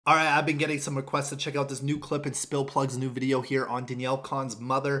All right, I've been getting some requests to check out this new clip and Spill Plug's new video here on Danielle Cohn's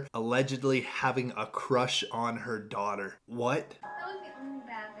mother allegedly having a crush on her daughter. What? That was the only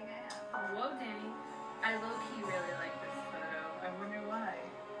bad thing I have. Whoa, Danny. I low-key really like this photo. I wonder why.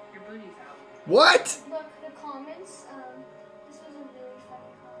 Your booty's out. What? Look, the comments, this was a really funny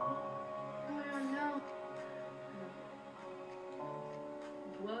comment. Oh no.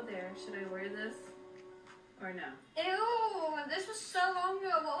 Whoa there. Should I wear this? Or no? Ew, this was so long ago.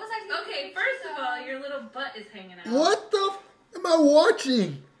 What was I thinking? Okay, first of all, your little butt is hanging out. What the f am I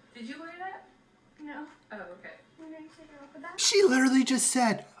watching? Did you wear that? No. Oh, okay. I'm gonna take it off with that. She literally just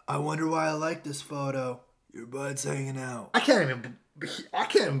said, I wonder why I like this photo. Your butt's hanging out. I can't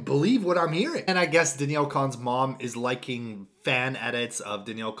even believe what I'm hearing. And I guess Danielle Cohn's mom is liking fan edits of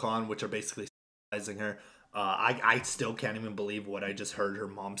Danielle Cohn, which are basically sexualizing her. I still can't even believe what I just heard her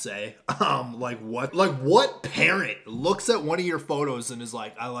mom say. Like what parent looks at one of your photos and is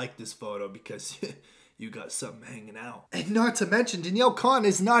like, I like this photo because you got something hanging out. And not to mention, Danielle Cohn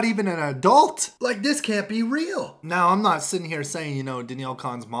is not even an adult. Like, this can't be real. Now, I'm not sitting here saying, you know, Danielle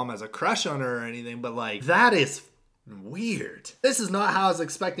Cohn's mom has a crush on her or anything, but like, that is weird. This is not how I was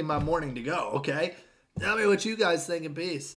expecting my morning to go, okay? Tell me what you guys think in peace.